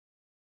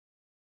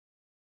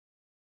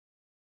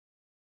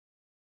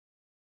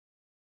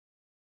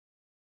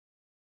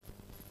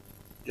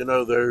You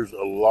know, there's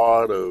a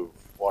lot of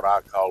what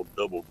I call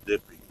double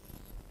dipping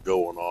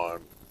going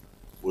on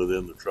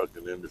within the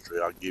trucking industry.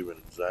 I'll give you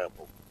an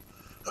example.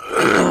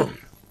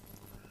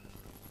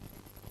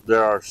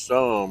 There are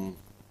some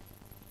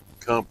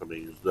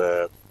companies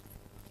that,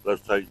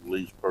 let's take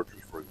lease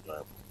purchase for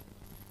example.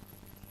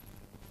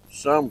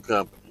 Some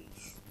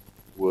companies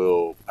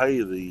will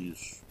pay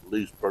these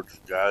lease purchase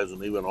guys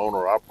and even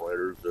owner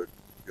operators that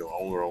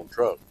own their own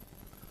truck.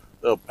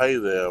 They'll pay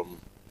them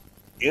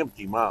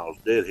empty miles,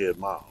 deadhead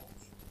miles,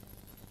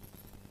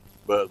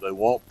 but they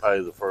won't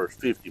pay the first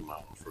 50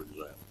 miles, for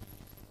example.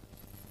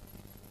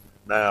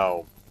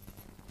 Now,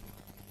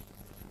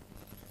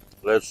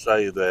 let's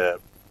say that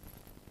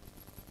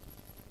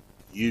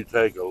you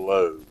take a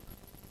load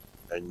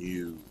and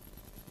you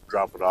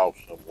drop it off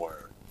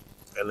somewhere,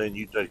 and then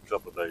you take a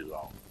couple of days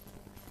off.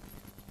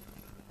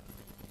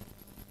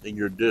 And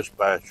your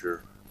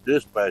dispatcher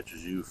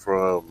dispatches you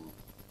from,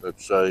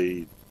 let's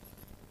say,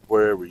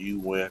 wherever you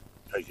went,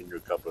 taking your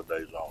couple of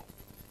days off.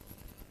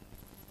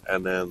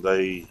 And then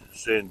they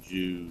send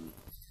you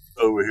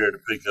over here to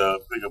pick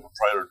up a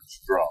trailer that's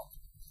dropped.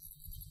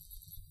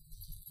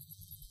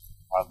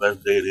 That's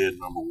deadhead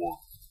number one.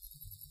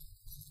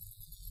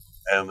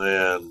 And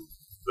then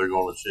they're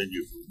going to send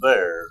you from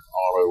there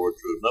on over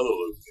to another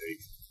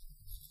location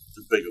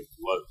to pick up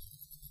the load.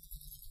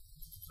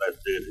 That's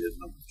deadhead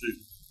number two.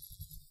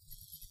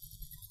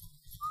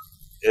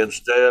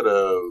 Instead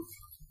of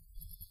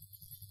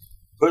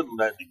putting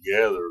that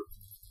together,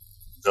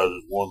 because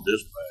it's one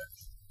dispatch,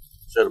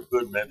 instead of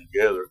putting that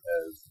together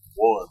as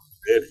one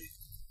deadhead,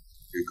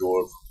 you're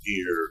going from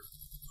here,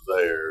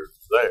 there,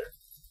 there.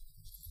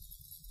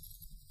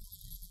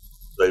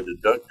 They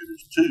deduct it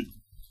as two.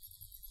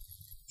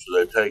 So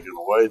they're taking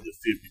away the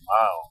 50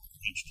 miles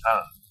each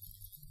time.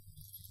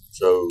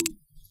 So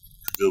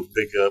to go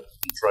pick up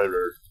the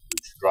trailer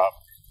that you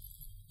dropped,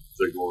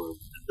 they're going to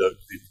deduct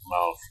 50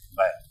 miles from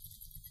that.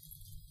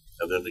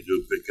 And then to go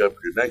pick up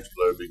your next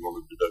load, they're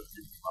going to deduct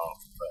 50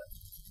 miles from that.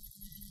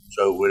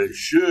 So when it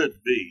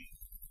should be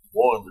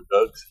one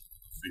deduction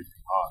of 50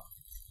 miles,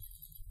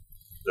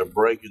 they're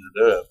breaking it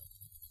up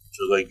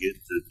so they get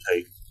to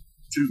take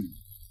two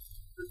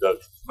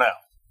deductions. Now,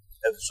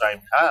 at the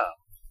same time,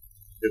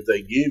 if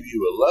they give you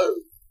a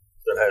load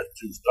that has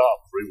two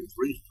stops or even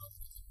three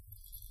stops,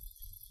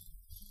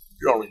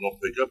 you're only going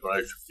to pick up an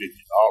extra $50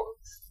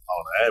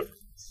 on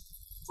average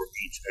for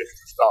each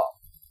extra stop.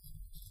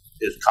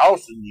 It's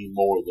costing you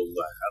more than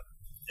that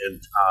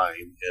in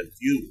time and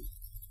fuel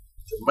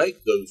to make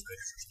those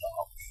extra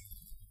stops,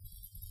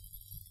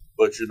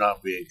 but you're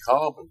not being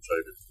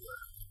compensated for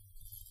that.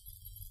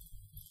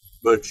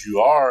 But you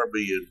are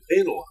being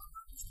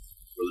penalized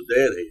for the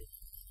deadhead,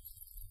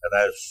 and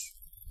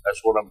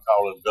that's what I'm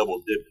calling double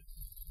dipping.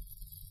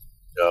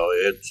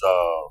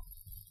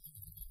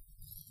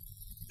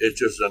 It's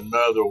just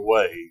another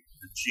way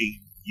to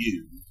cheat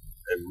you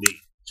and me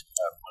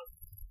out of money.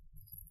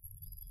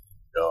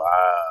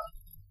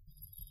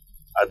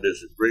 I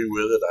disagree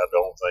with it. I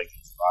don't think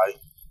it's right.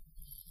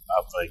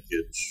 I think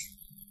it's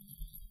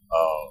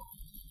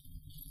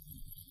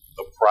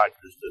a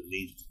practice that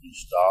needs to be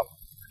stopped.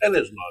 And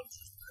it's not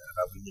just that.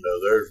 I mean,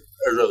 there's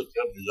other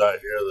companies out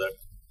here that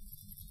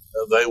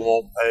they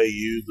won't pay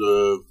you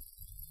the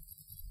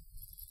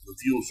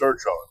fuel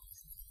surcharge,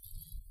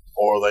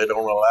 or they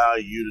don't allow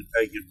you to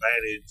take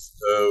advantage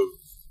of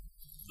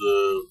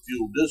the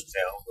fuel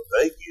discount that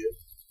they get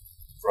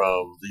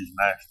from these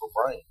national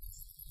brands.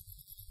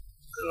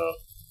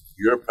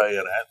 You're paying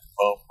at the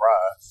pump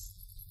price,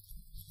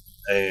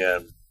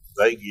 and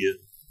they get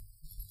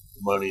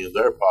the money in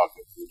their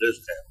pocket for the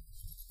discount.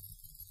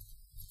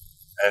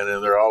 And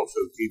then they're also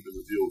keeping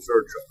the fuel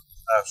surcharge.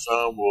 Now,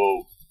 some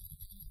will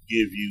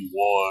give you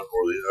one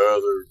or the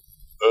other.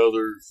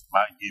 Others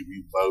might give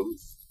you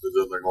both, but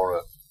then they're going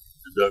to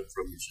deduct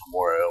from you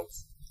somewhere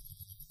else.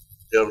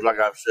 Like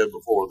I've said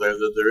before,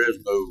 there is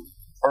no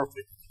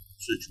perfect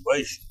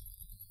situation.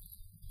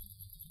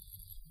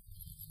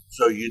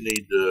 So you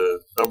need to,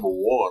 number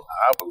one,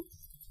 I believe,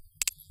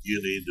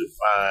 you need to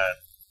find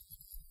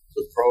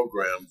the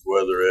programs,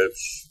 whether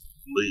it's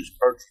lease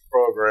purchase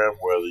program,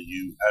 whether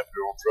you have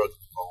your own truck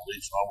on a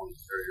lease on with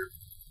a carrier,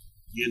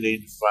 you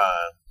need to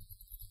find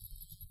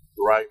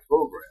the right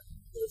program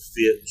that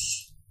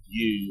fits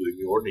you and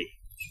your needs.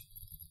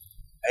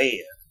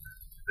 And,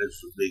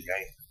 it's a big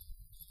and,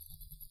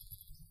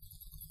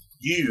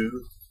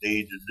 you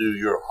need to do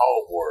your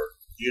homework.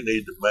 You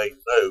need to make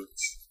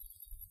notes.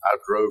 I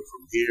drove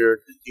from here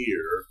to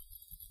here.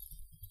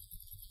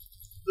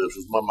 This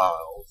was my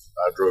miles.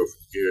 I drove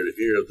from here to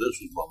here.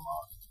 This was my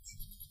miles.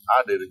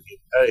 I didn't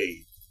get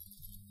paid,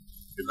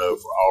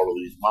 for all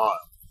of these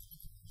miles,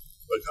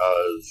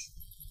 because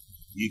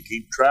you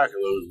keep track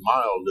of those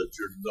miles that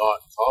you're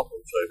not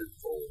compensated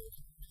for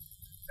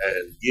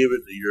and give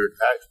it to your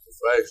tax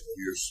professional,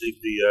 your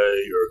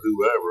CPA, or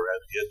whoever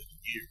at the end of the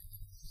year.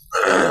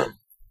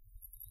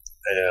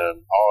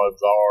 And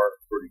odds are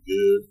pretty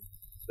good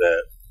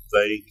that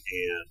they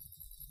can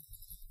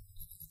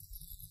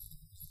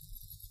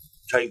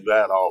take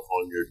that off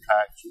on your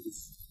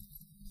taxes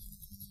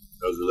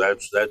Because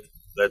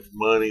that's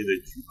money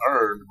that you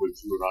earned, but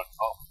you were not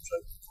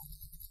compensated for.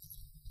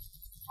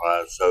 All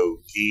right, so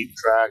keep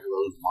track of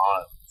those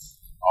miles,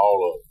 all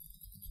of them.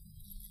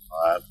 All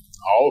right.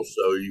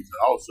 Also, you can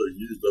also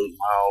use those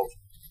miles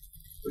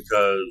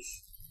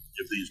because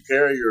if these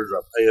carriers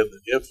are paying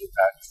the IFTA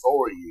tax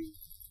for you,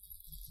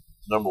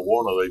 number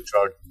one, are they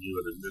charging you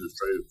an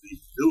administrative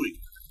fee for doing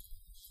that?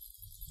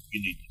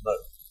 You need to know.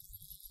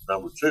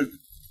 Number two,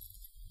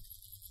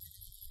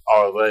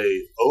 are they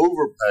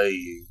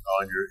overpaying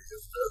on your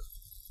IFTA,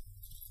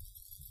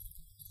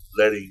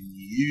 letting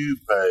you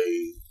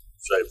pay,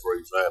 say, for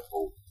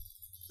example,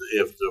 the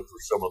IFTA for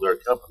some of their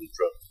company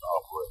trucks to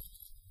operate,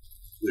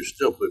 which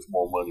still puts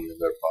more money in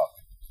their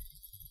pocket?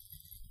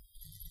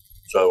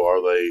 So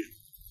are they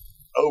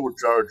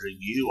overcharging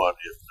you on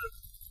IFTA?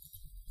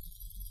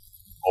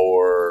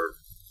 Or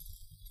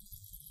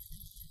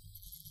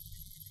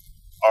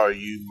are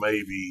you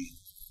maybe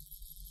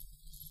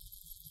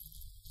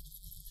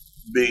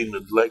being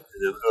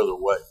neglected in other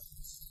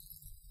ways?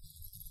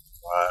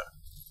 Right?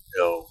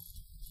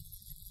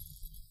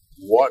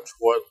 Watch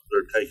what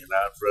they're taking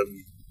out from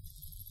you.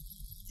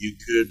 You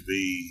could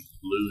be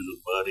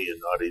losing money and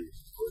not even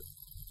quit.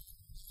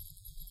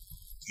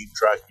 Keep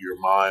track of your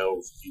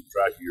miles, keep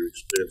track of your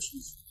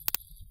expenses,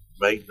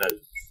 make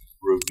notes,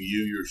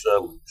 review your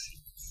settlement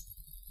sheets.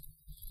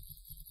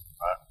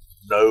 Right?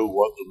 Know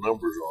what the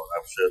numbers are.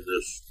 I've said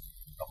this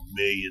a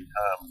million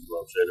times, but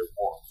I've said it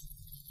once.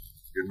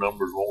 Your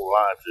numbers won't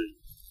lie to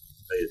you.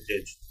 Pay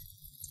attention.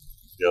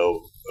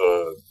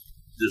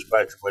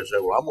 Dispatcher may say,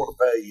 well, I'm going to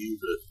pay you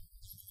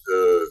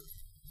the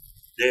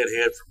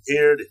deadhead from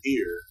here to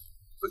here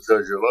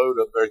because your load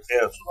up there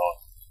canceled on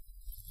you.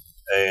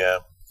 And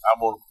I'm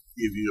going to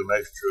give you an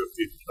extra $50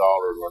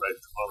 or an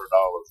extra $100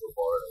 or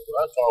whatever.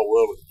 That's all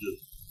well and good.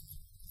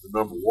 But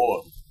number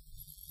one,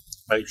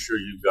 make sure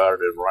you got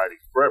it in writing,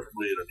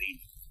 preferably in an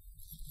email.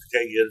 If you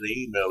can't get an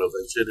email, if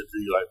they send it to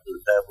you like through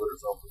a tablet or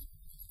something,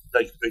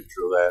 take a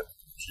picture of that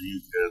so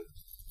you can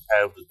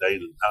have the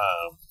date and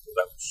time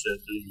that was sent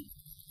to you.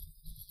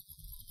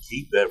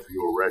 Keep that for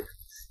your records.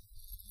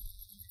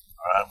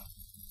 All right?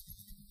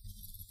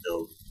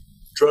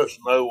 Trust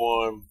no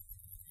one.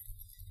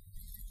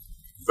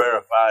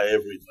 Verify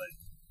everything.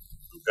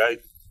 Okay?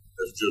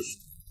 That's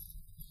just,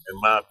 in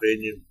my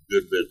opinion,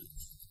 good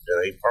business.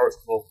 It ain't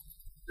personal.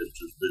 It's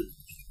just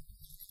business.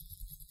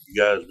 You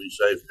guys be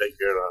safe. Take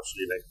care, and I'll see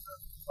you next time.